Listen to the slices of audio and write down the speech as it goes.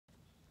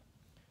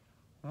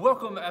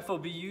Welcome,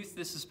 FOB Youth.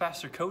 This is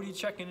Pastor Cody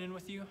checking in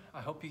with you. I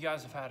hope you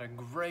guys have had a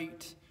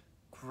great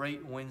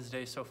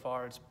Wednesday so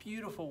far. It's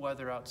beautiful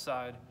weather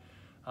outside.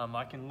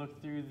 I can look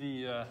through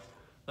the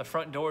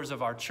front doors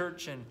of our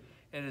church, and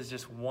it is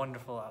just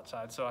wonderful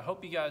outside. So I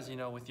hope you guys,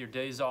 with your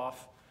days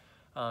off,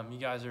 you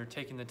guys are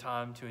taking the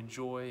time to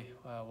enjoy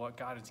what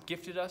God has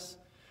gifted us.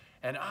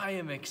 And I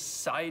am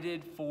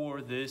excited for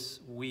this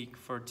week,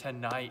 for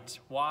tonight.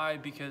 Why?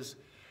 Because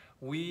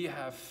we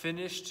have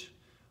finished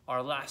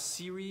our last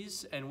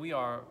series, and we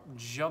are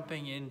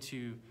jumping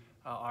into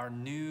our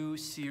new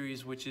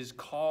series, which is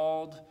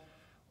called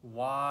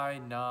Why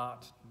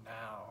Not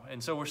Now?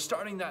 And so we're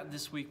starting that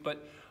this week,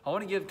 but I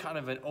want to give kind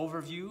of an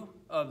overview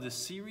of the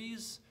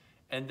series,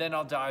 and then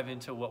I'll dive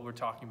into what we're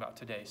talking about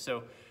today.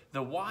 So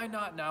the Why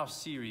Not Now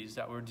series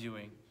that we're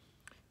doing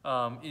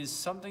is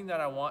something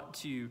that I want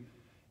to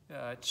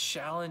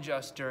challenge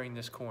us during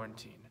this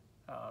quarantine.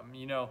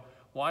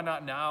 Why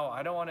not now?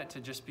 I don't want it to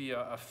just be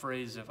a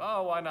phrase of,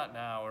 oh, why not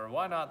now? Or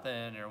why not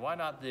then? Or why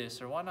not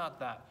this? Or why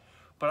not that?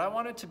 But I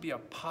want it to be a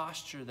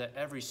posture that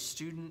every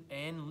student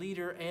and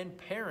leader and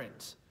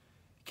parent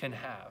can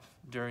have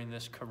during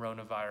this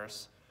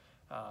coronavirus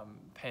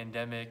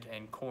pandemic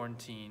and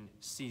quarantine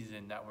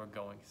season that we're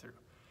going through.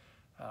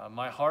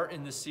 My heart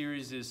in this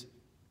series is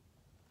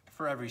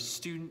for every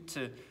student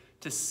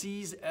to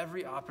seize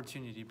every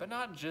opportunity, but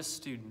not just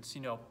students,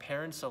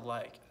 parents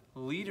alike,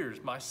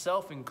 leaders,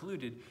 myself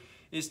included,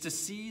 is to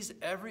seize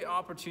every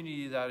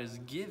opportunity that is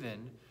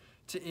given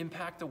to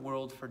impact the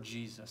world for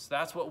Jesus.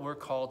 That's what we're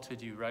called to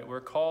do, right? We're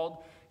called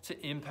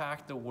to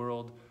impact the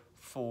world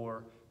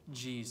for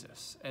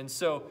Jesus. And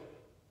so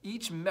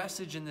each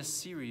message in this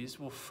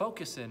series will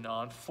focus in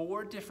on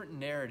 4 different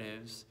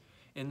narratives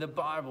in the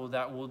Bible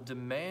that will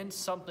demand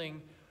something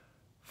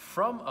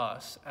from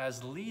us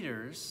as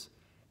leaders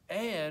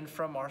and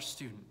from our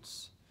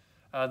students.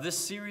 This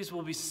series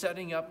will be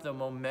setting up the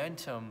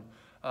momentum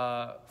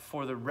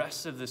for the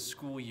rest of the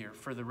school year,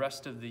 for the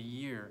rest of the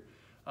year,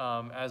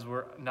 as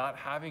we're not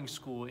having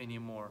school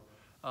anymore.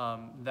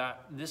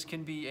 That this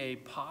can be a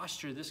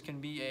posture, this can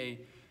be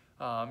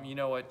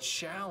a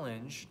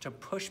challenge to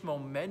push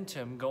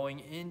momentum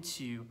going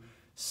into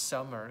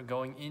summer,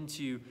 going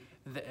into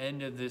the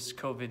end of this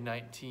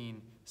COVID-19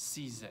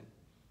 season.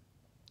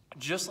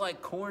 Just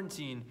like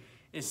quarantine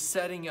is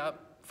setting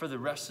up for the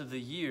rest of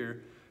the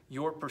year,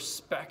 your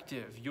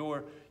perspective,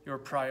 your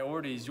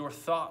priorities, your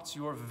thoughts,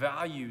 your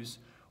values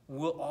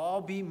will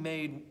all be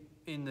made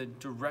in the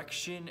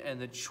direction and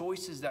the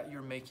choices that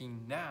you're making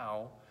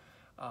now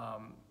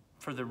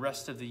for the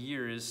rest of the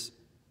year is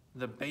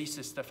the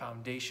basis, the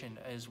foundation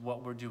is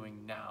what we're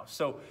doing now.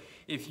 So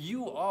if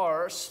you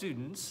are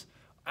students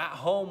at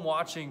home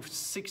watching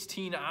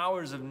 16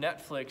 hours of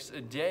Netflix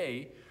a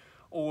day,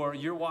 or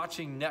you're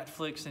watching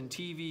Netflix and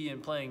TV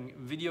and playing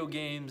video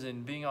games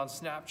and being on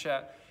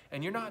Snapchat,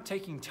 and you're not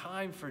taking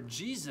time for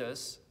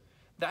Jesus,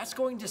 that's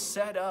going to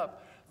set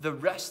up the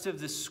rest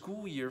of the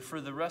school year for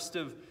the rest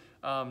of,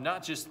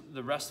 not just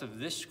the rest of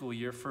this school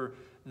year, for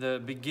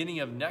the beginning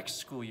of next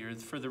school year,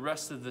 for the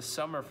rest of the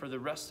summer, for the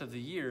rest of the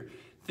year.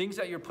 Things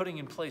that you're putting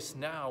in place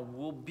now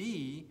will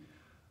be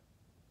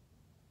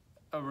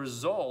a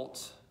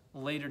result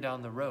later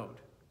down the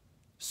road.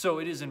 So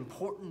it is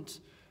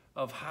important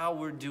of how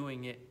we're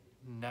doing it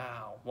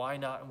now. Why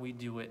not we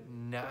do it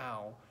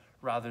now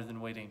rather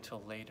than waiting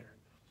till later?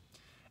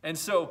 And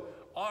so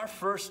our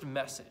first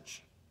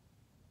message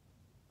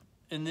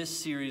in this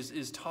series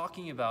is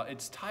talking about,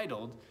 it's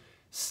titled,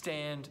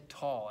 Stand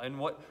Tall. And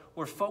what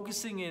we're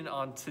focusing in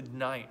on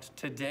tonight,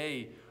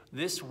 today,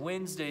 this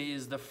Wednesday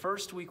is the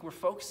first week we're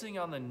focusing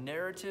on the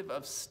narrative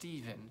of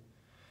Stephen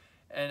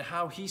and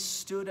how he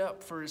stood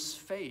up for his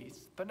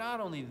faith. But not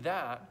only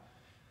that,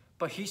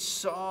 but he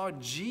saw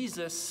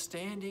Jesus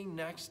standing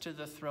next to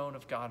the throne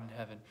of God in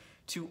heaven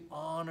to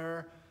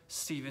honor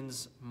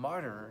Stephen's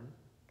martyrdom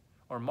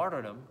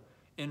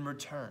in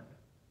return.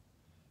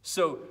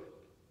 So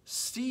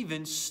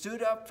Stephen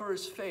stood up for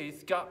his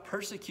faith, got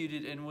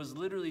persecuted, and was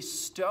literally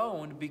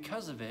stoned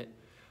because of it.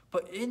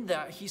 But in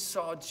that, he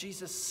saw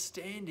Jesus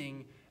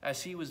standing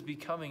as he was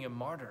becoming a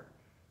martyr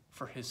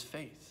for his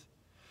faith.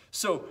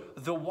 So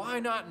the why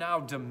not now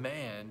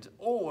demand,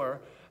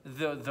 or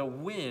the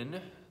win,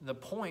 the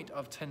point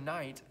of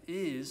tonight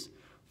is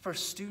for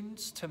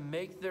students to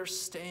make their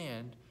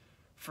stand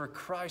for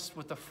Christ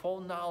with the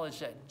full knowledge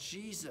that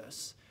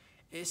Jesus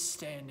is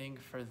standing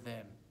for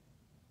them.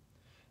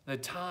 The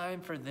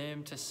time for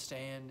them to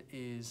stand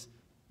is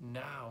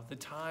now. The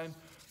time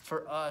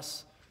for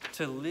us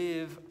to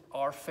live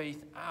our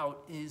faith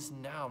out is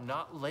now.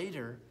 Not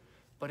later,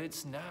 but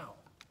it's now.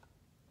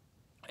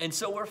 And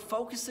so we're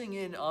focusing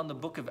in on the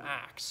book of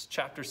Acts,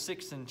 chapter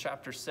 6 and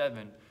chapter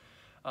 7.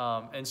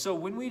 And so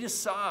when we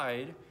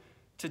decide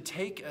to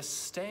take a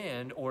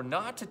stand or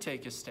not to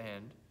take a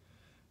stand,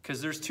 because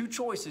there's 2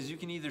 choices. You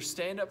can either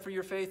stand up for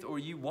your faith or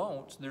you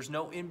won't. There's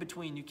no in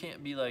between. You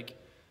can't be like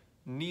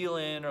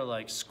kneeling or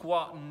like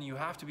squatting. You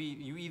have to be,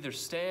 you either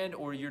stand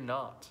or you're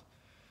not.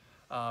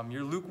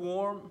 You're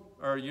lukewarm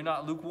or you're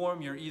not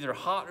lukewarm. You're either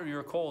hot or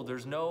you're cold.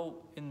 There's no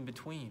in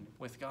between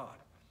with God.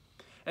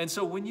 And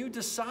so when you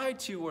decide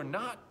to or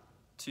not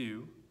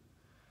to,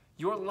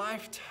 your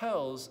life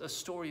tells a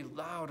story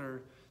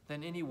louder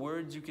than any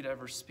words you could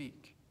ever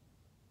speak.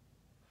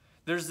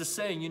 There's the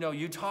saying,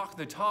 you talk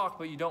the talk,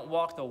 but you don't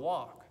walk the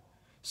walk.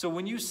 So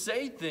when you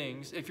say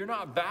things, if you're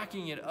not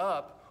backing it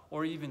up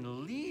or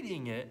even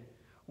leading it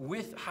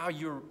with how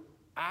you're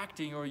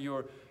acting or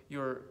your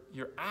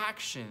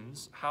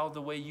actions, how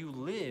the way you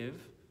live,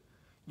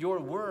 your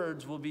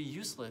words will be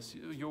useless.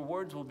 Your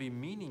words will be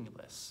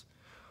meaningless.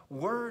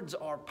 Words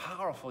are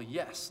powerful.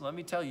 Yes, let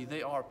me tell you,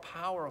 they are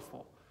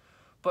powerful.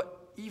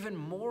 But even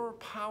more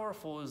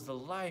powerful is the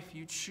life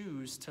you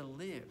choose to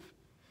live,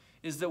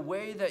 is the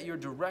way that you're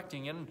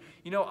directing. And,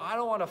 I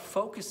don't want to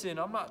focus in.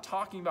 I'm not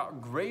talking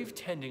about grave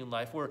tending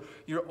life where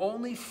your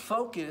only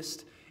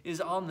focused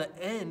is on the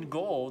end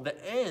goal,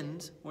 the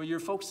end where you're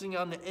focusing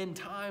on the end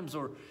times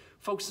or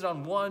focusing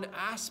on one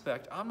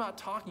aspect. I'm not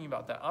talking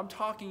about that. I'm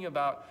talking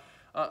about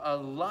a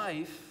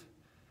life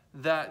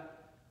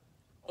that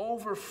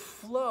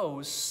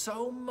overflows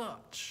so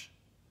much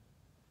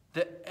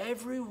that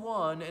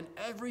everyone and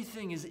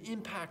everything is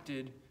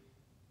impacted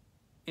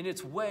in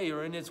its way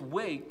or in its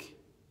wake,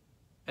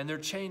 and they're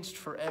changed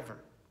forever.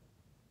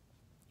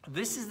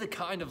 This is the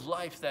kind of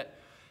life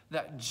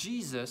that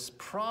Jesus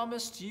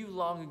promised you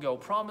long ago,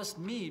 promised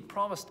me,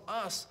 promised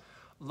us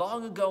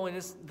long ago, and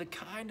it's the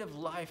kind of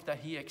life that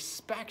he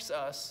expects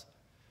us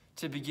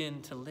to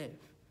begin to live.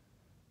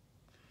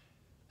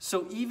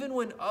 So even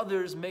when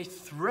others may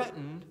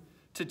threaten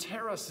to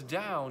tear us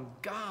down,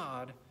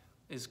 God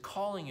is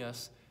calling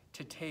us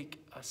to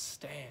take a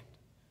stand.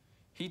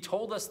 He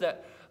told us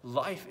that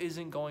life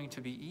isn't going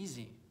to be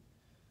easy,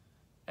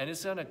 and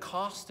it's going to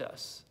cost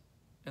us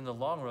in the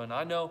long run.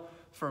 I know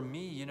for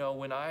me,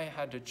 when I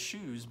had to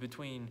choose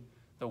between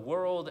the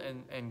world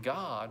and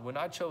God, when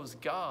I chose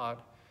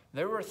God,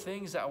 there were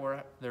things that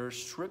were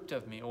stripped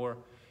of me, or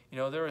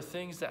there were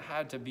things that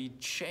had to be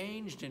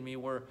changed in me,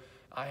 where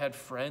I had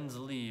friends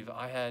leave,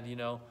 I had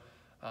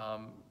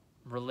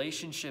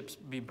relationships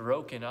be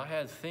broken, I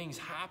had things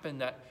happen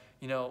that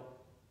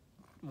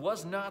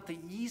was not the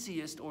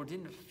easiest or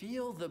didn't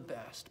feel the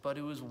best, but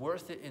it was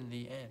worth it in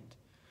the end.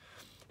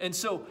 And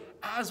so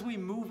as we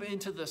move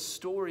into the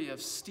story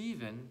of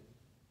Stephen,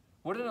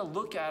 we're going to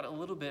look at a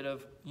little bit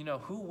of,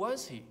 who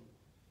was he?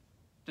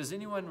 Does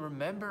anyone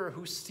remember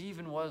who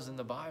Stephen was in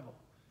the Bible?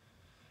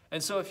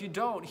 And so if you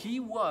don't,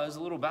 he was, a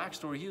little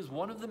backstory, he was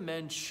one of the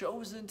men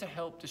chosen to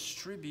help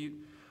distribute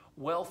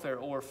welfare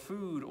or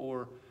food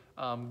or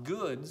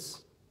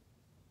goods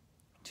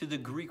to the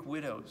Greek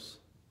widows.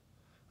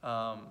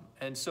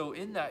 And so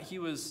in that, he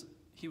was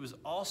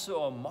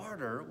also a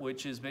martyr,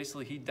 which is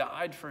basically he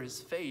died for his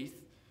faith,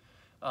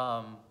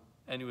 and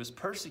he was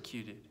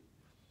persecuted.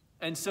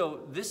 And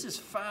so this is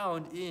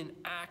found in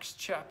Acts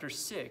chapter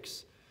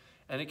 6,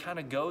 and it kind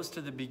of goes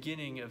to the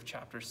beginning of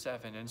chapter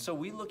 7. And so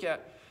we look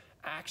at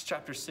Acts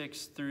chapter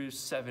 6 through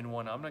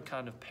 7:1. I'm going to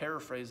kind of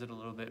paraphrase it a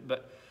little bit.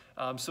 But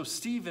so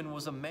Stephen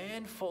was a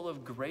man full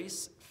of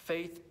grace,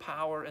 faith,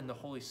 power, and the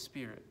Holy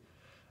Spirit.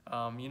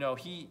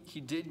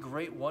 He did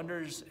great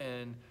wonders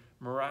and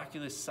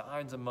miraculous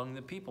signs among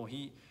the people.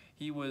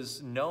 He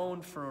was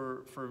known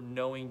for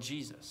knowing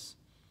Jesus.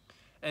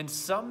 And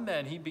some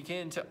men he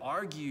began to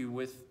argue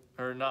with,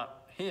 or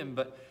not him,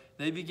 but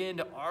they began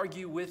to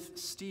argue with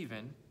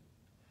Stephen.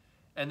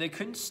 And they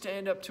couldn't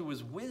stand up to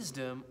his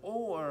wisdom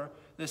or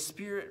the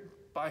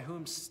spirit by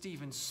whom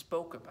Stephen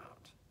spoke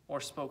about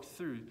or spoke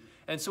through.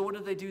 And so what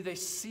did they do? They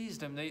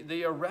seized him.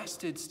 They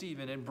arrested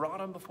Stephen and brought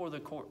him before the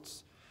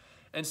courts.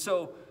 And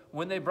so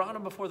when they brought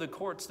him before the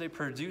courts, they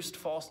produced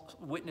false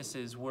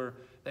witnesses where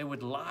they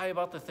would lie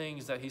about the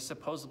things that he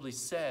supposedly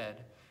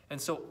said.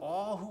 And so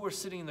all who were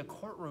sitting in the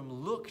courtroom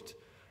looked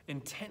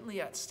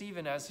intently at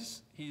Stephen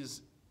as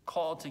he's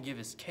called to give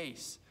his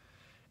case.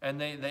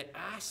 And they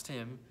asked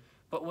him,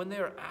 but when they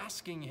were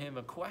asking him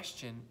a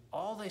question,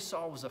 all they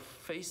saw was a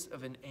face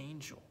of an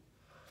angel.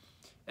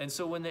 And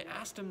so when they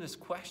asked him this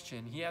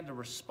question, he had to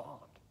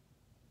respond.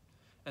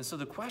 And so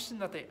the question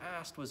that they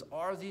asked was,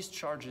 are these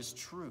charges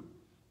true?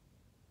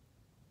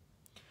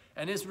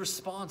 And his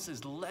response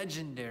is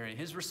legendary.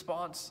 His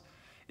response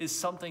is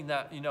something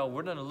that,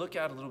 we're going to look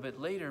at a little bit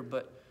later,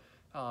 but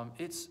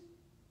it's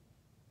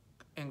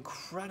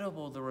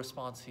incredible the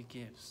response he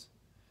gives.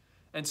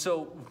 And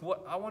so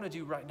what I want to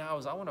do right now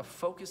is I want to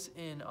focus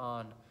in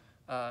on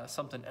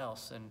something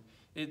else. And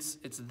it's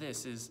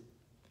this, is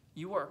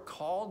you are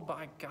called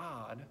by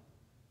God,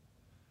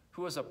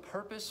 who has a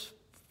purpose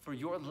for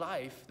your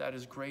life that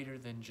is greater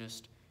than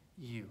just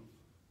you.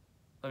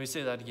 Let me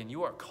say that again.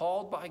 You are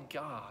called by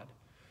God,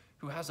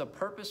 who has a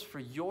purpose for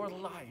your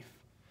life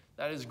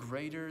that is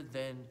greater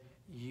than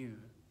you,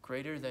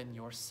 greater than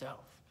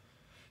yourself.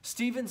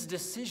 Stephen's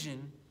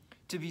decision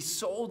to be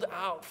sold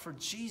out for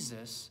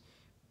Jesus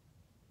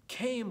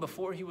came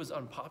before he was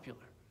unpopular.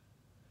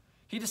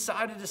 He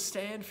decided to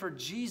stand for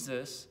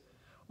Jesus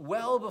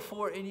well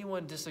before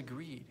anyone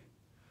disagreed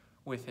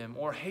with him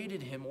or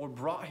hated him or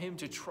brought him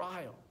to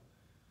trial.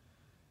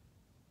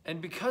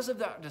 And because of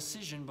that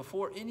decision,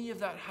 before any of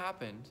that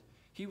happened,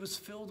 He was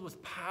filled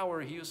with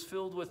power. He was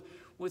filled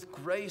with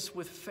grace,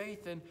 with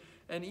faith,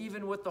 and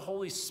even with the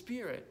Holy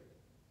Spirit.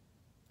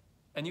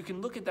 And you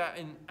can look at that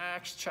in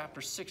Acts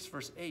chapter 6,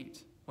 verse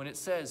 8, when it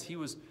says he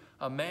was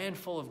a man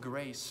full of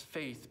grace,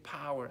 faith,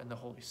 power, and the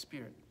Holy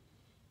Spirit.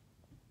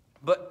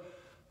 But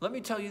let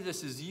me tell you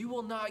this, is you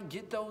will not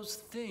get those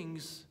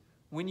things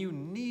when you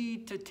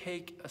need to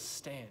take a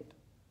stand.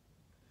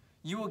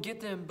 You will get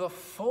them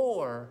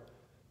before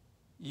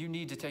you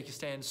need to take a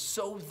stand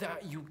so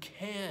that you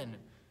can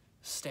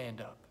stand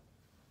up.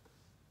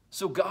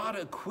 So God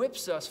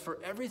equips us for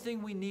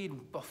everything we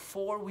need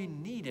before we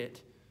need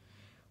it,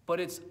 but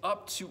it's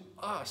up to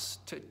us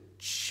to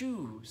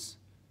choose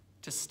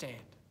to stand.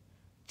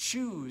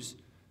 Choose,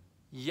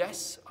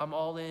 yes, I'm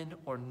all in,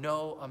 or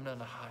no, I'm going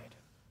to hide.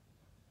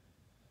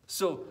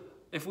 So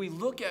if we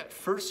look at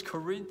 1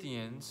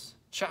 Corinthians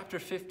chapter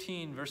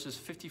 15, verses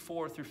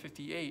 54 through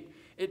 58,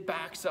 it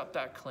backs up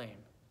that claim.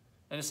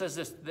 And it says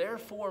this,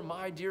 therefore,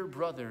 my dear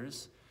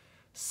brothers,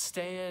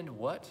 stand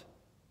what?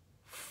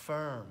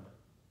 Firm.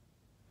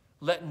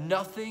 Let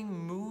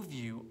nothing move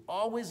you.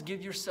 Always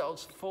give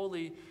yourselves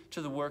fully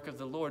to the work of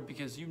the Lord,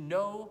 because you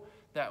know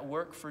that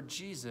work for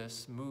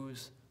Jesus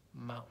moves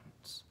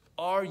mountains.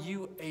 Are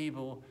you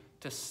able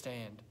to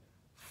stand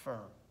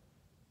firm?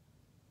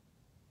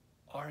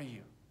 Are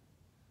you?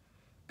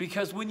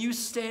 Because when you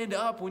stand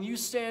up, when you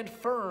stand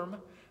firm,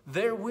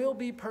 there will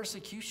be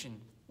persecution.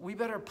 We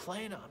better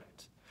plan on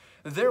it.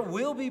 There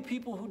will be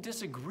people who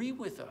disagree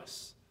with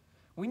us.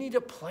 We need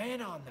to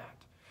plan on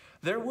that.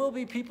 There will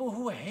be people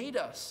who hate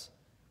us.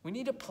 We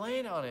need to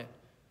plan on it.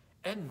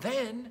 And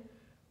then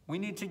we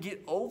need to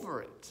get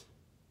over it.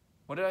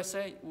 What did I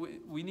say?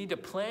 We need to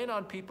plan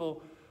on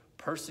people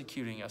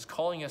persecuting us,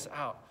 calling us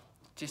out,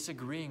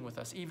 disagreeing with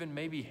us, even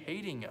maybe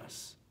hating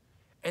us,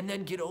 and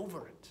then get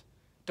over it.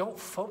 Don't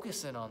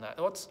focus in on that.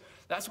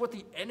 That's what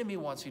the enemy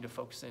wants you to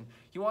focus in.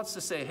 He wants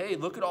to say, hey,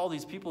 look at all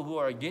these people who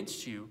are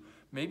against you.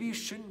 Maybe you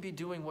shouldn't be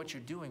doing what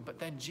you're doing. But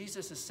then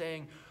Jesus is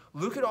saying,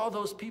 look at all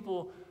those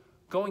people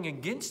going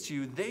against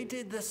you. They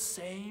did the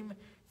same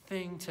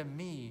thing to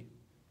me.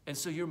 And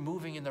so you're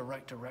moving in the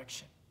right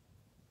direction.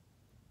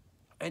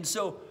 And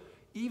so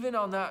even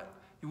on that,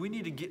 we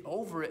need to get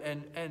over it.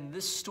 And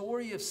this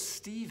story of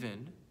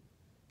Stephen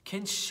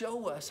can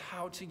show us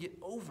how to get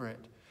over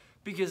it.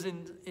 Because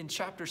in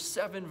chapter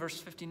 7, verse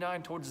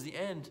 59, towards the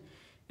end,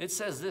 it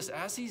says this,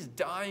 as he's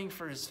dying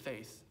for his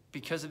faith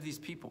because of these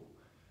people,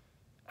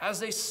 as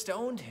they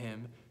stoned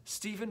him,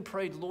 Stephen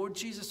prayed, Lord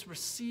Jesus,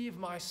 receive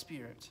my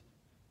spirit.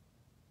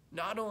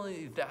 Not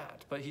only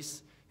that, but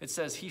it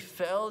says he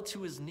fell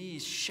to his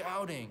knees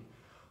shouting,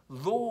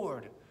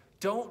 Lord,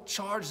 don't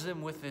charge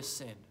them with this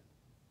sin.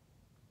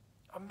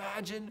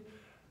 Imagine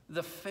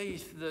the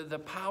faith, the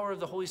power of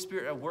the Holy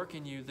Spirit at work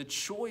in you, the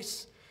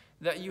choice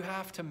that you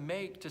have to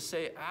make to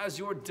say, as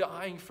you're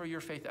dying for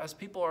your faith, as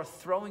people are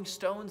throwing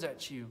stones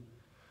at you,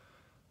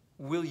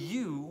 will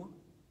you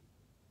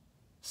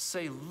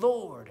say,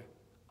 Lord,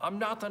 I'm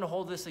not going to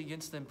hold this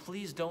against them.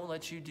 Please don't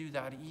let you do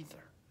that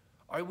either.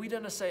 Are we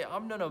going to say,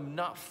 I'm going to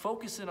not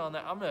focus in on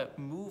that. I'm going to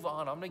move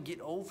on. I'm going to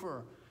get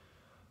over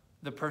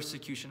the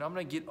persecution. I'm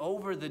going to get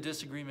over the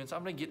disagreements.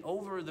 I'm going to get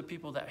over the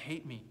people that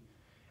hate me.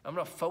 I'm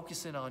going to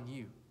focus in on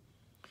you.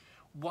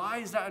 Why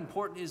is that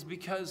important? Is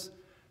because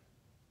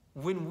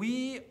when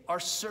we are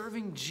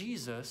serving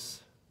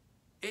Jesus,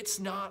 it's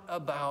not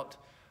about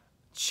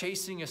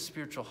chasing a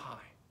spiritual high.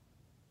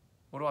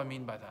 What do I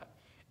mean by that?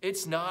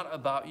 It's not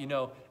about,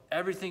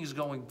 everything's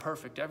going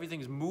perfect.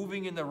 Everything's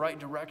moving in the right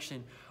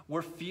direction.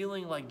 We're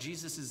feeling like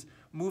Jesus is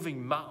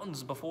moving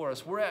mountains before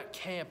us. We're at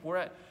camp. We're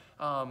at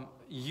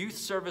youth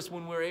service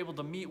when we're able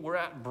to meet. We're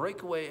at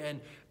breakaway, and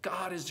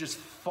God is just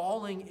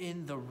falling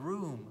in the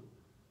room.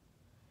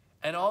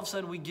 And all of a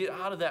sudden we get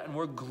out of that and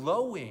we're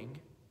glowing.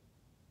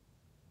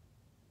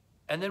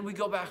 And then we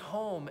go back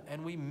home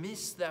and we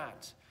miss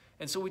that.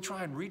 And so we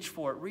try and reach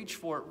for it,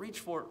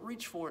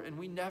 and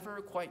we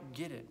never quite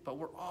get it. But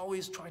we're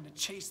always trying to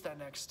chase that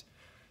next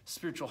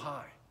spiritual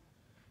high.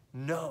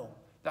 No,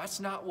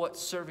 that's not what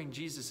serving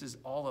Jesus is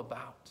all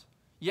about.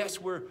 Yes,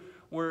 we're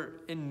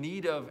in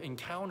need of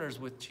encounters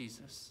with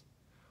Jesus,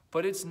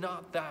 but it's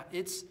not that.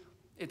 It's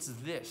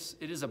this.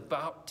 It is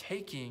about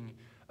taking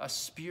a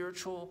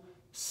spiritual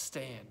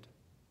stand.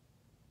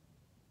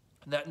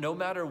 That no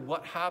matter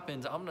what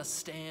happens, I'm going to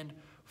stand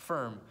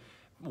firm.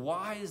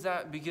 Why is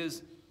that?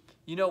 Because,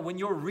 when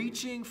you're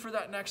reaching for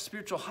that next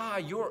spiritual high,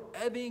 you're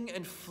ebbing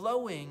and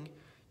flowing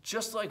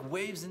just like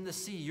waves in the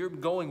sea. You're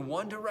going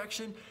one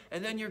direction,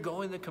 and then you're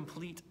going the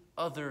complete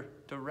other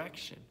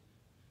direction.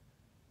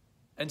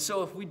 And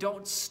so if we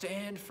don't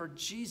stand for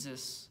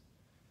Jesus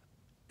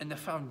and the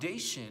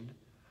foundation,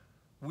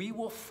 we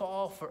will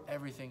fall for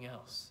everything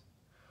else.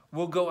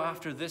 We'll go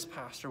after this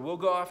pastor. We'll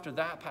go after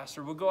that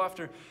pastor. We'll go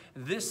after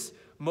this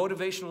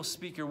motivational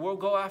speaker. We'll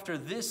go after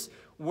this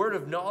word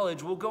of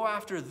knowledge. We'll go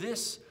after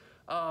this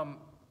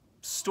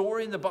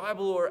story in the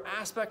Bible or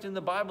aspect in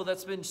the Bible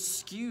that's been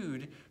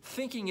skewed,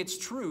 thinking it's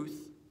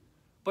truth.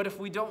 But if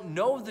we don't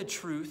know the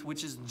truth,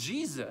 which is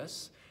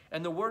Jesus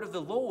and the word of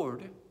the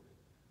Lord,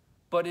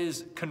 but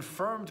is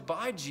confirmed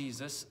by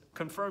Jesus,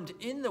 confirmed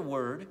in the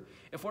Word,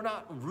 if we're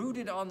not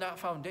rooted on that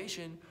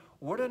foundation,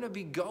 we're going to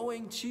be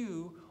going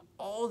to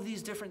all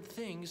these different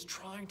things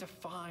trying to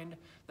find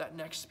that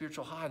next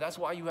spiritual high. That's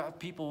why you have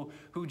people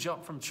who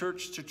jump from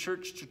church to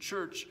church to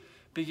church,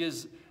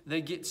 because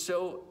they get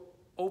so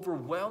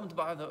overwhelmed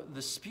by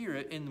the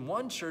Spirit in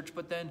one church,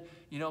 but then,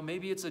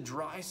 maybe it's a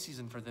dry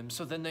season for them.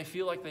 So then they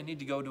feel like they need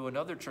to go to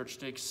another church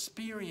to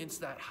experience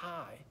that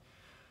high,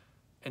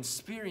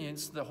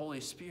 experience the Holy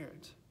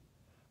Spirit.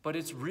 But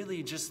it's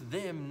really just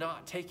them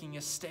not taking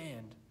a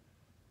stand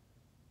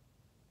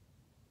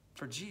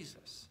for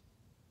Jesus.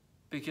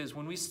 Because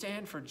when we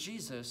stand for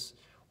Jesus,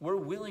 we're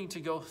willing to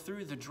go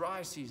through the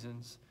dry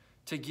seasons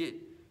to get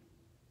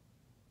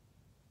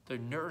the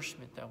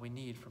nourishment that we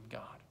need from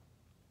God.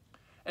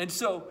 And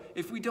so,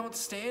 if we don't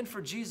stand for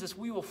Jesus,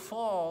 we will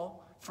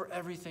fall for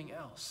everything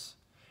else.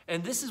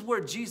 And this is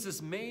where this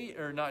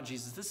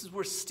is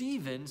where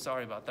Stephen,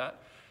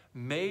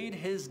 made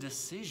his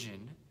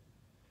decision.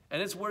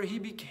 And it's where he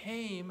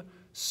became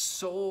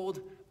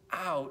sold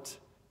out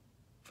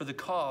for the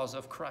cause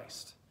of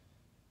Christ.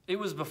 It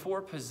was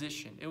before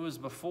position. It was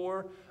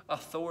before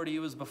authority. It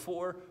was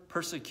before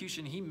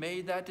persecution. He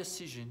made that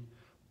decision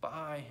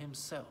by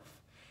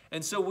himself.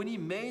 And so when he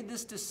made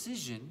this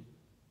decision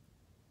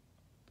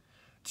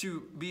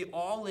to be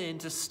all in,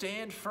 to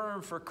stand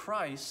firm for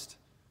Christ,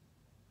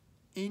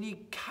 any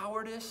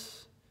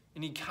cowardice,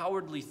 any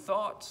cowardly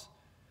thought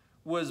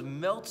was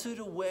melted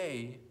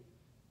away,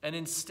 and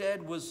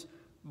instead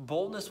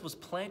boldness was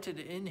planted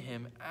in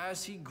him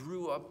as he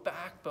grew a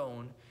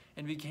backbone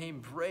and became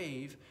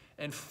brave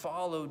and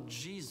followed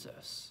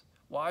Jesus.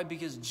 Why?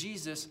 Because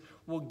Jesus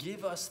will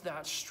give us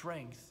that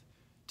strength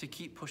to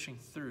keep pushing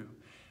through.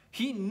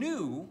 He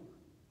knew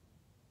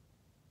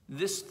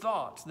this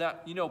thought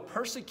that,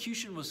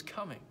 persecution was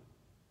coming.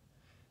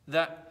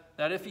 That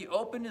if he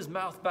opened his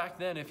mouth back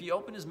then, if he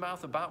opened his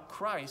mouth about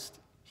Christ,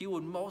 he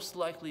would most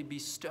likely be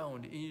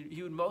stoned.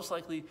 He would most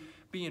likely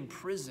be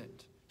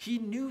imprisoned. He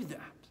knew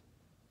that.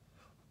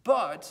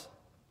 But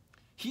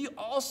he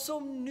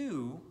also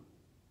knew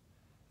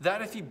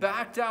that if he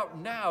backed out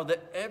now,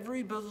 that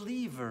every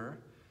believer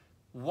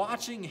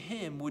watching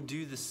him would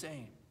do the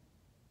same.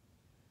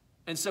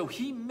 And so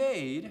he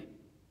made,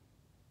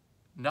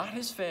 not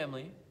his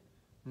family,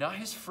 not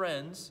his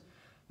friends,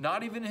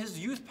 not even his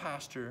youth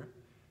pastor,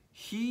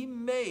 he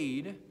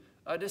made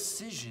a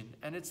decision.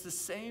 And it's the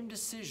same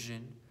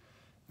decision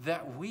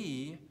that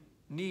we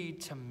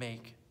need to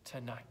make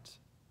tonight.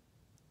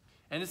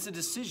 And it's a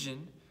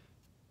decision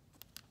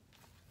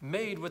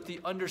made with the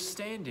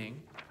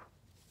understanding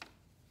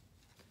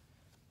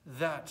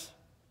that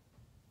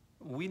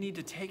we need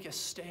to take a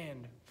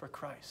stand for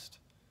Christ.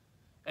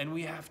 And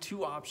we have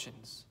two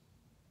options.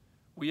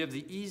 We have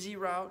the easy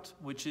route,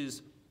 which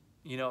is,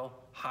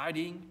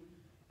 hiding.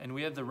 And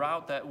we have the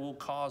route that will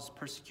cause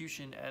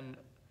persecution and,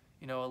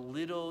 a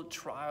little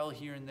trial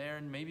here and there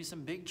and maybe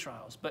some big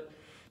trials. But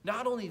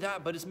not only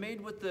that, but it's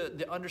made with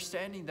the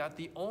understanding that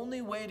the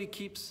only way to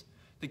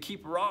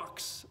keep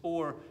rocks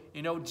or,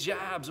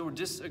 jabs or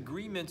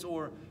disagreements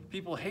or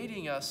people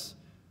hating us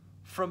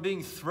from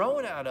being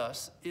thrown at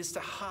us is to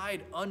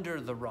hide under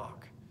the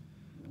rock.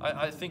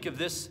 I think of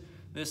this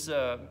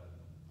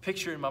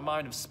picture in my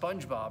mind of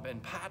SpongeBob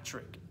and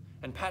Patrick.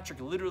 And Patrick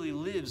literally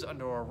lives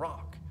under a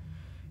rock.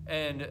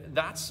 And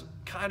that's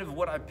kind of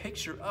what I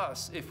picture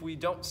us. If we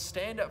don't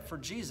stand up for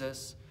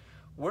Jesus,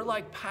 we're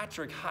like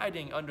Patrick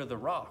hiding under the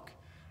rock,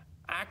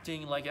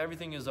 acting like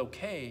everything is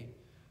okay,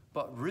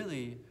 but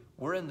really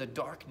we're in the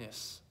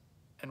darkness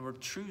and we're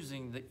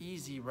choosing the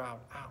easy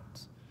route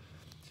out.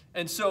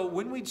 And so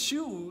when we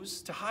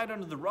choose to hide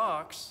under the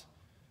rocks,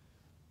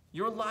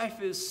 your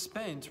life is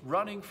spent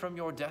running from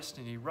your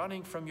destiny,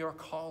 running from your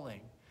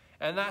calling.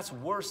 And that's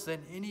worse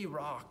than any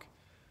rock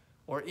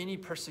or any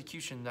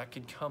persecution that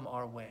could come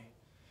our way.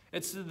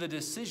 It's the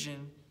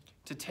decision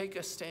to take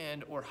a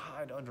stand or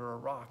hide under a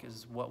rock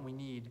is what we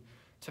need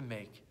to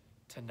make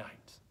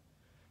tonight.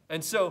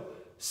 And so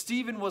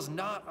Stephen was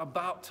not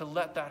about to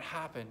let that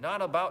happen,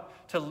 not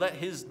about to let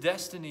his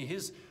destiny,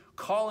 his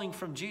calling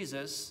from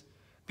Jesus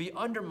be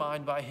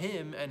undermined by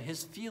him and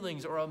his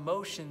feelings or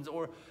emotions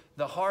or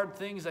the hard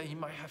things that he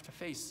might have to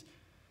face.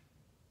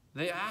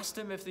 They asked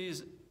him if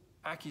these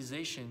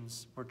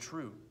accusations were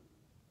true.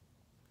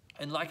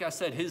 And like I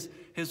said,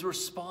 his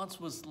response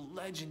was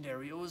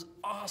legendary. It was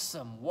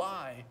awesome.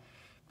 Why?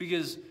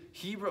 Because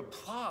he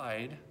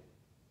replied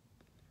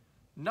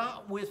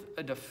not with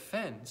a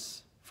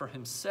defense for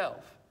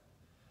himself,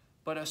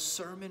 but a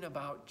sermon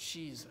about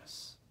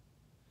Jesus.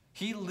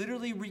 He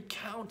literally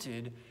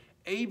recounted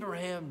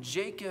Abraham,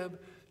 Jacob,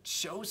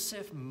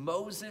 Joseph,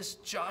 Moses,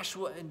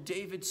 Joshua, and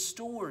David's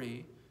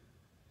story,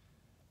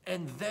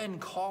 and then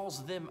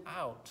calls them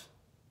out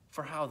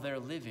for how they're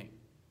living.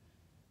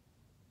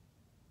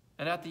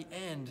 And at the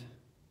end,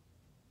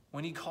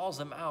 when he calls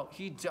them out,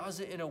 he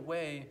does it in a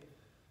way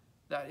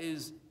that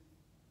is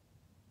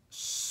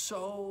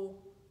so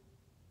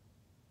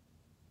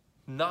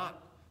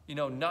not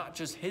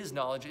just his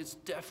knowledge, it's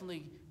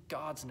definitely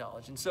God's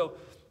knowledge. And so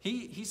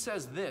he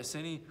says this,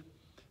 and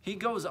he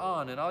goes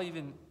on, and I'll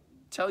even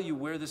tell you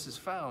where this is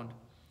found.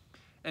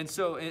 And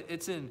so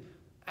it's in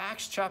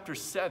Acts chapter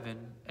 7,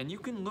 and you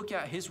can look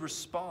at his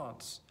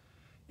response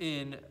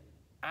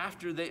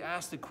after they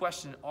asked the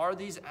question, are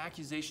these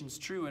accusations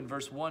true, in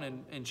verse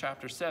 1 in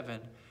chapter 7.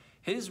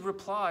 His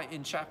reply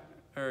in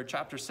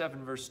chapter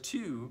 7, verse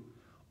 2,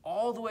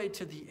 all the way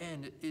to the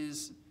end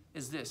is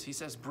this. He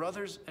says,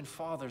 brothers and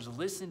fathers,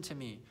 listen to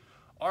me.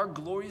 Our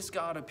glorious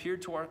God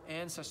appeared to our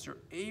ancestor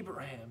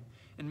Abraham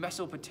in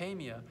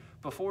Mesopotamia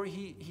before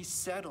he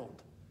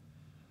settled.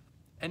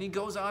 And he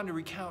goes on to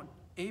recount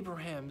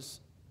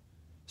Abraham's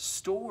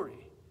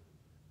story.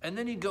 And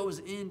then he goes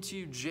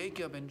into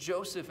Jacob and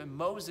Joseph and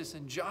Moses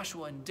and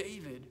Joshua and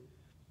David.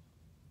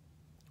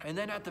 And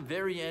then at the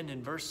very end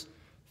in verse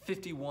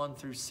 51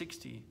 through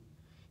 60,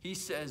 he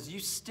says, you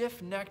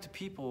stiff-necked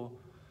people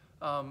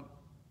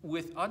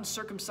with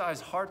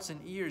uncircumcised hearts and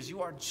ears,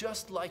 you are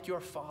just like your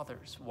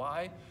fathers.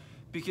 Why?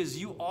 Because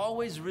you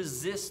always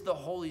resist the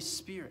Holy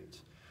Spirit.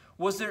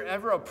 Was there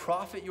ever a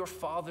prophet your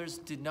fathers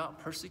did not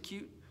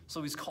persecute?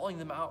 So he's calling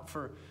them out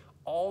for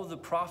all the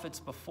prophets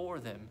before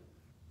them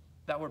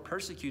that were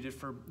persecuted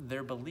for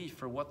their belief,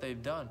 for what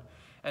they've done.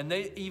 And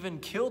they even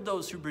killed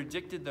those who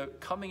predicted the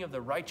coming of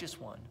the righteous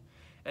one.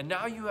 And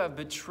now you have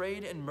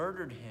betrayed and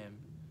murdered him,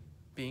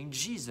 being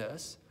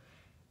Jesus,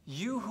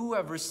 you who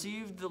have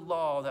received the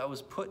law that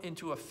was put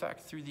into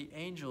effect through the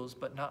angels,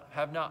 but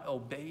have not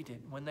obeyed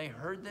it. When they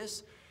heard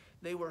this,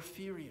 they were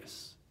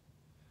furious,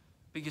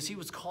 because he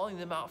was calling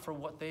them out for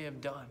what they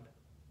have done.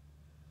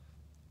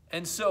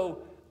 And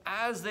so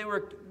as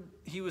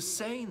he was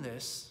saying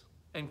this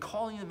and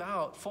calling them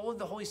out, full of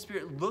the Holy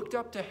Spirit, looked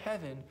up to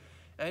heaven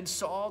and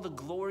saw the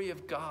glory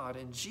of God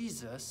and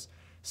Jesus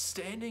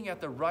standing at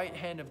the right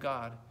hand of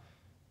God.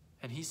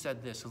 And he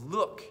said this,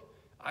 look,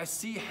 I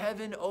see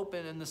heaven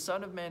open and the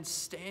Son of Man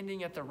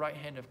standing at the right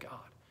hand of God.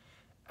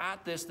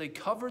 At this, they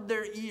covered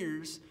their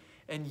ears,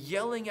 and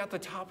yelling at the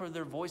top of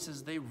their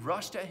voices, they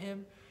rushed at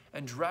him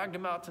and dragged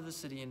him out to the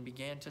city and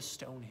began to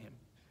stone him.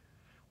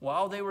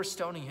 While they were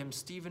stoning him,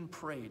 Stephen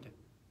prayed.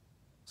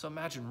 So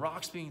imagine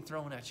rocks being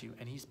thrown at you,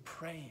 and he's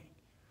praying,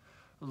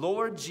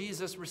 Lord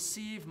Jesus,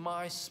 receive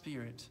my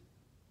spirit.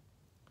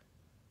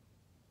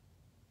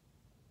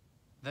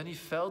 Then he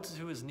fell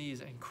to his knees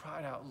and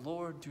cried out,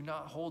 Lord, do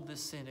not hold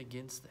this sin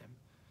against them.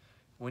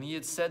 When he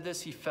had said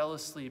this, he fell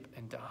asleep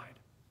and died.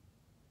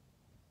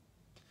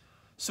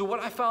 So what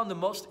I found the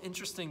most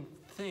interesting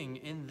thing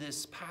in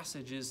this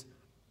passage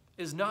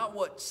is not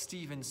what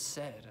Stephen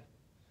said,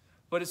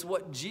 but it's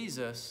what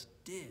Jesus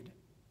did.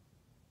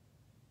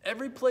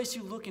 Every place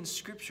you look in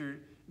Scripture,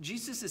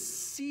 Jesus is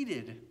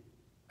seated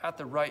at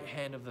the right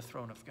hand of the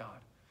throne of God.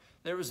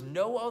 There is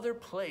no other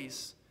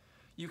place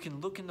you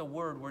can look in the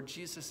Word where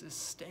Jesus is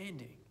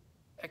standing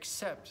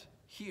except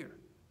here.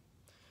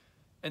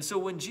 And so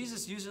when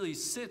Jesus usually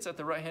sits at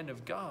the right hand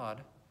of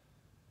God,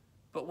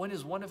 but when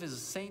one of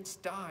his saints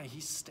die, he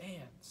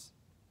stands.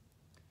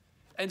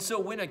 And so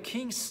when a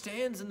king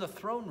stands in the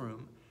throne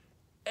room,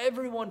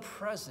 everyone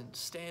present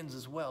stands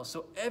as well.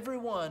 So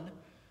everyone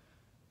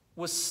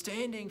was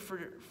standing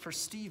for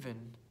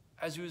Stephen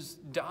as he was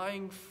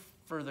dying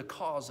for the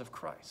cause of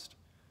Christ.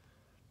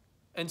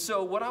 And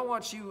so what I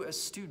want you as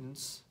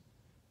students,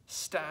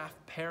 staff,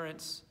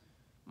 parents,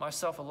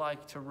 myself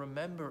alike, to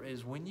remember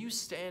is when you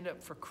stand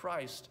up for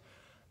Christ,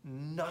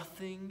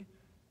 nothing,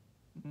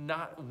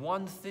 not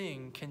one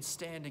thing can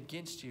stand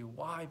against you.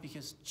 Why?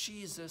 Because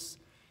Jesus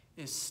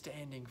is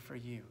standing for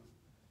you.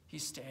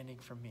 He's standing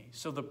for me.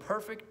 So the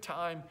perfect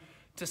time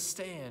to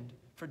stand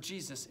for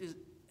Jesus is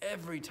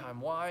every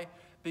time. Why?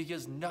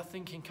 Because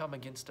nothing can come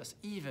against us,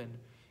 even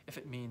if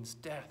it means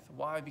death.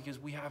 Why? Because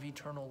we have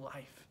eternal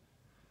life.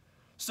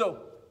 So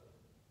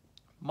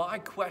my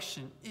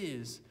question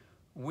is,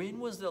 when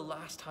was the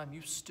last time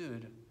you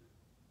stood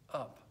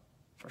up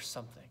for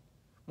something?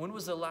 When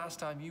was the last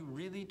time you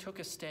really took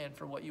a stand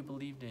for what you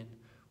believed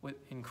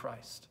in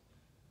Christ?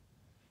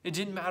 It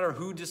didn't matter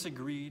who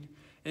disagreed.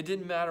 It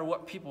didn't matter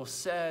what people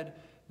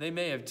said. They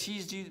may have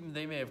teased you.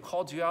 They may have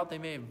called you out. They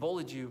may have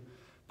bullied you.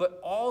 But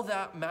all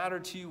that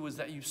mattered to you was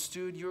that you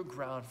stood your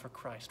ground for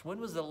Christ. When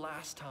was the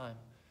last time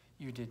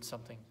you did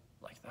something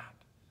like that?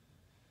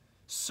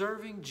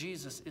 Serving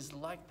Jesus is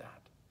like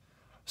that.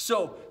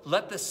 So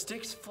let the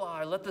sticks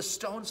fly, let the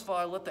stones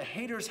fly, let the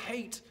haters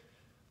hate.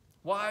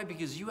 Why?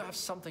 Because you have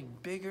something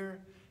bigger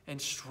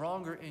and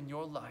stronger in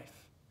your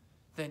life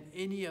than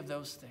any of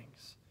those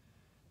things.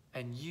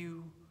 And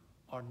you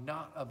are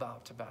not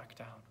about to back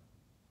down.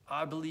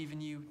 I believe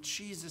in you.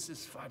 Jesus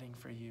is fighting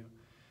for you.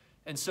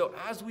 And so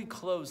as we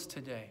close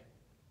today,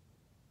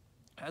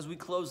 as we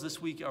close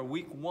this week, our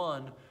week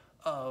 1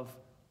 of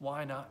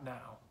Why Not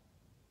Now,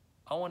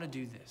 I want to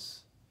do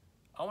this.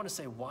 I want to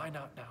say, why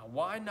not now?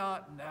 Why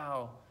not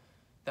now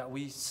that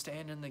we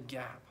stand in the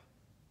gap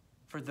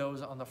for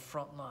those on the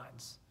front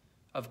lines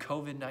of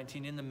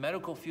COVID-19 in the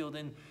medical field,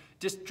 in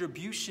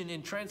distribution,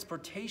 in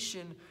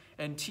transportation,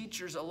 and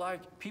teachers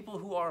alike, people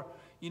who are,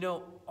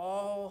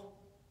 all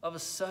of a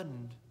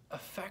sudden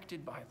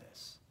affected by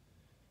this.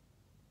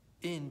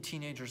 in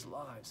teenagers'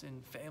 lives,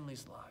 in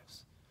families'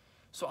 lives.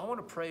 So I want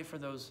to pray for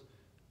those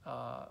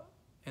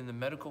in the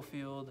medical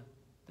field,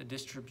 the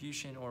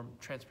distribution or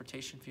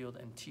transportation field,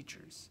 and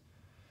teachers,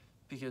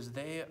 because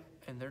they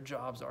and their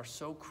jobs are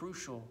so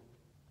crucial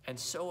and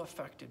so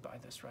affected by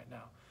this right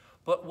now.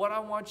 But what I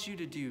want you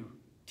to do,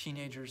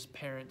 teenagers,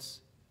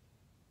 parents,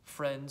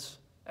 friends,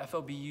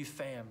 FOBU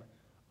fam,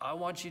 I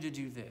want you to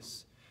do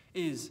this,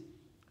 is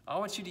I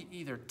want you to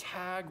either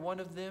tag one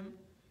of them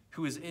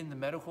who is in the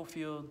medical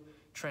field,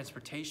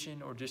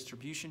 transportation, or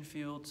distribution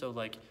field, so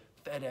like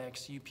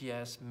FedEx,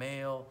 UPS,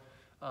 mail,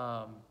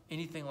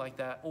 anything like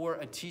that, or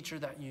a teacher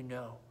that you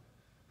know.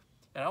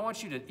 And I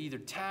want you to either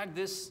tag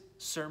this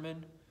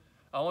sermon,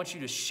 I want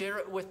you to share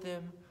it with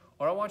them,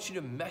 or I want you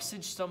to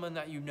message someone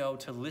that you know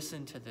to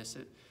listen to this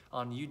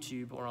on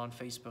YouTube or on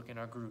Facebook in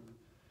our group.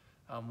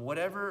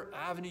 Whatever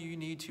avenue you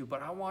need to,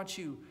 but I want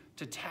you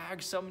to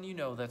tag someone you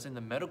know that's in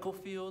the medical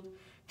field,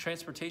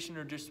 transportation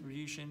or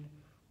distribution,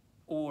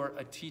 or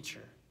a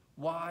teacher.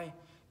 Why?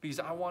 Because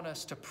I want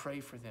us to pray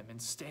for them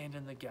and stand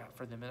in the gap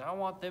for them. And I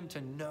want them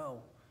to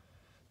know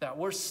that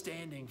we're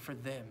standing for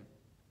them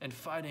and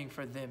fighting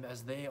for them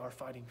as they are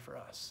fighting for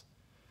us.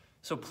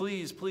 So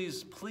please,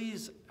 please,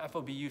 please,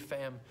 FOBU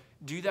fam,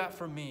 do that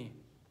for me.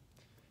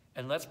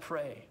 And let's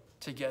pray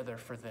together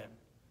for them.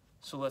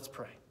 So let's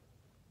pray.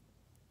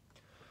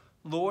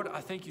 Lord, I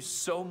thank you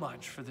so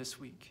much for this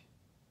week,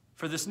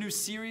 for this new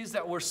series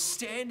that we're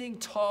standing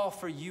tall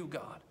for you,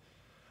 God.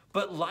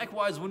 But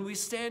likewise, when we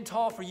stand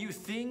tall for you,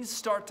 things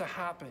start to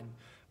happen.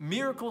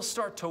 Miracles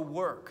start to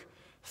work.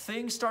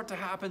 Things start to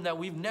happen that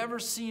we've never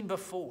seen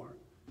before.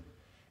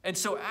 And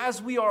so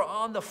as we are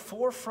on the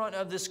forefront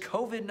of this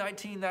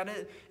COVID-19, that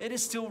it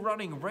is still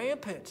running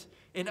rampant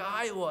in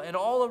Iowa and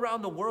all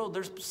around the world.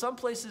 There's some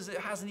places it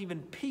hasn't even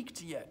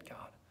peaked yet, God.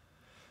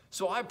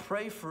 So I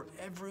pray for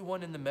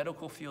everyone in the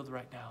medical field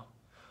right now.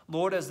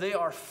 Lord, as they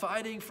are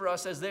fighting for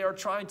us, as they are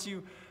trying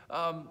to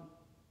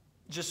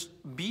just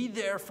be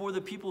there for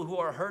the people who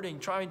are hurting,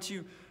 trying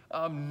to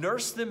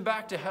nurse them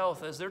back to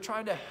health, as they're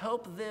trying to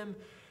help them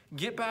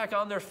get back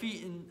on their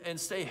feet and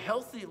stay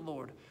healthy,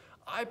 Lord.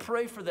 I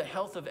pray for the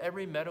health of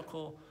every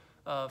medical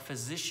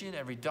physician,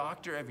 every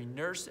doctor, every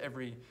nurse,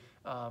 every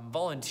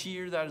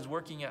volunteer that is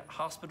working at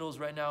hospitals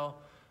right now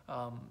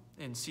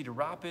in Cedar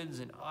Rapids,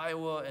 in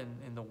Iowa, and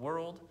in the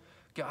world.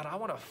 God, I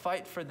want to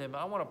fight for them.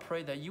 I want to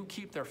pray that you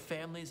keep their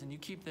families and you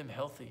keep them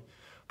healthy.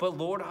 But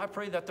Lord, I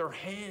pray that their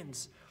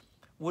hands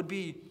would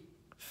be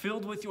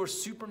filled with your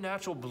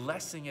supernatural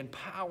blessing and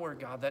power,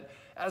 God, that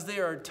as they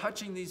are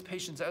touching these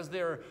patients, as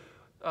they're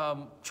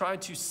trying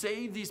to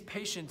save these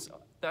patients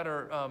that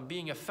are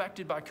being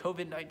affected by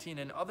COVID-19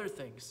 and other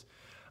things,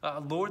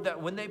 Lord,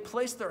 that when they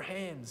place their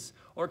hands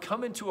or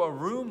come into a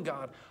room,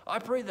 God, I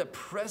pray the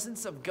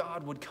presence of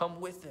God would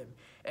come with them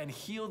and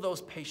heal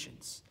those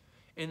patients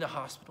in the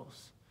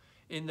hospitals,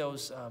 in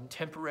those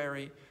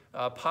temporary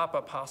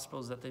pop-up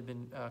hospitals that they've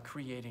been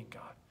creating,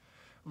 God.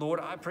 Lord,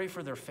 I pray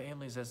for their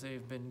families as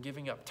they've been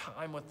giving up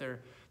time with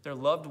their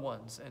loved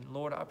ones. And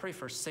Lord, I pray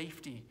for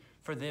safety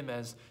for them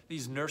as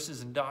these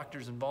nurses and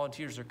doctors and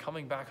volunteers are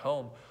coming back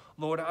home.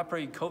 Lord, I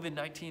pray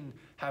COVID-19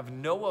 have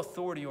no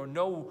authority or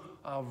no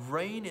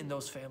reign in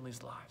those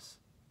families' lives.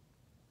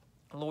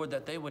 Lord,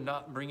 that they would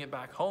not bring it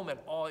back home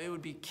at all. It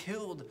would be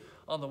killed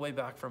on the way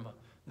back from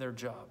their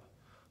job.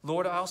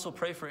 Lord, I also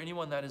pray for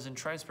anyone that is in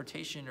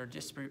transportation or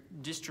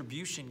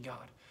distribution,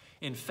 God,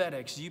 in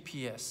FedEx,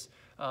 UPS,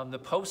 the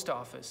post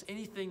office,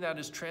 anything that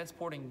is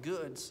transporting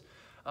goods.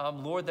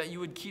 Lord, that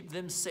you would keep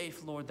them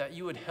safe, Lord, that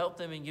you would help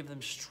them and give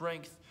them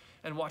strength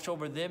and watch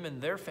over them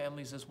and their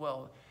families as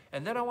well.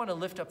 And then I want to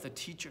lift up the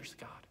teachers,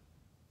 God.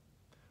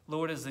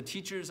 Lord, as the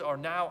teachers are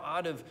now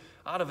out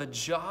of a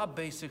job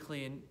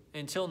basically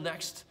until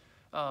next,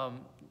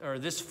 or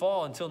this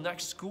fall, until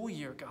next school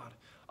year, God.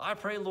 I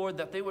pray, Lord,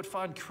 that they would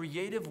find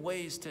creative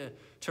ways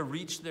to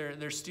reach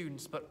their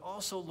students. But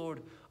also,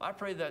 Lord, I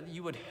pray that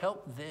you would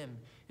help them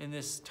in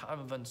this time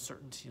of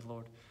uncertainty,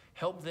 Lord.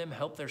 Help them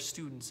help their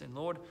students. And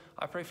Lord,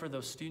 I pray for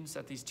those students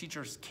that these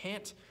teachers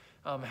can't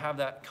have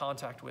that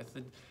contact with,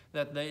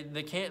 that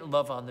they can't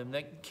love on them.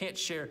 They can't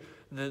share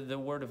the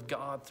word of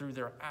God through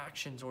their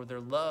actions or their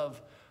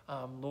love,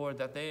 Lord,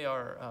 that they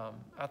are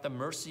at the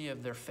mercy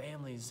of their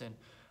families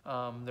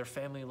and their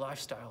family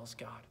lifestyles,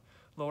 God.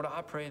 Lord,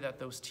 I pray that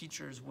those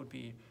teachers would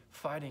be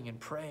fighting and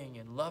praying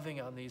and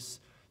loving on these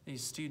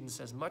students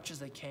as much as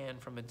they can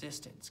from a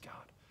distance, God.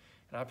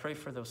 And I pray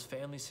for those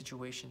family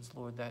situations,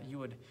 Lord, that you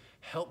would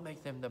help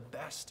make them the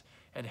best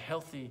and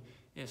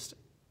healthiest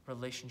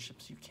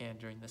relationships you can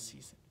during this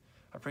season.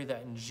 I pray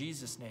that in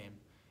Jesus' name,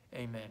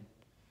 amen.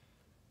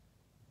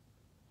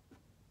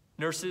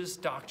 Nurses,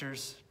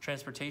 doctors,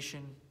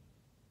 transportation,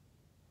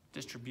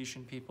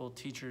 distribution people,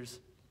 teachers,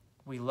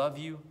 we love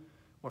you.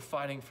 We're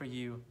fighting for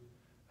you.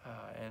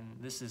 And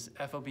this is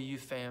FOBU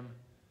fam,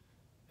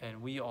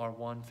 and we are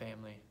one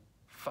family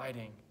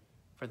fighting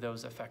for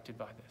those affected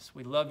by this.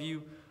 We love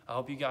you. I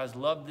hope you guys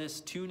love this.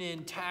 Tune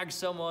in, tag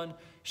someone,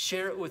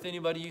 share it with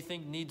anybody you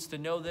think needs to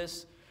know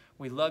this.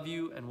 We love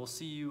you, and we'll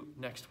see you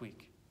next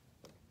week.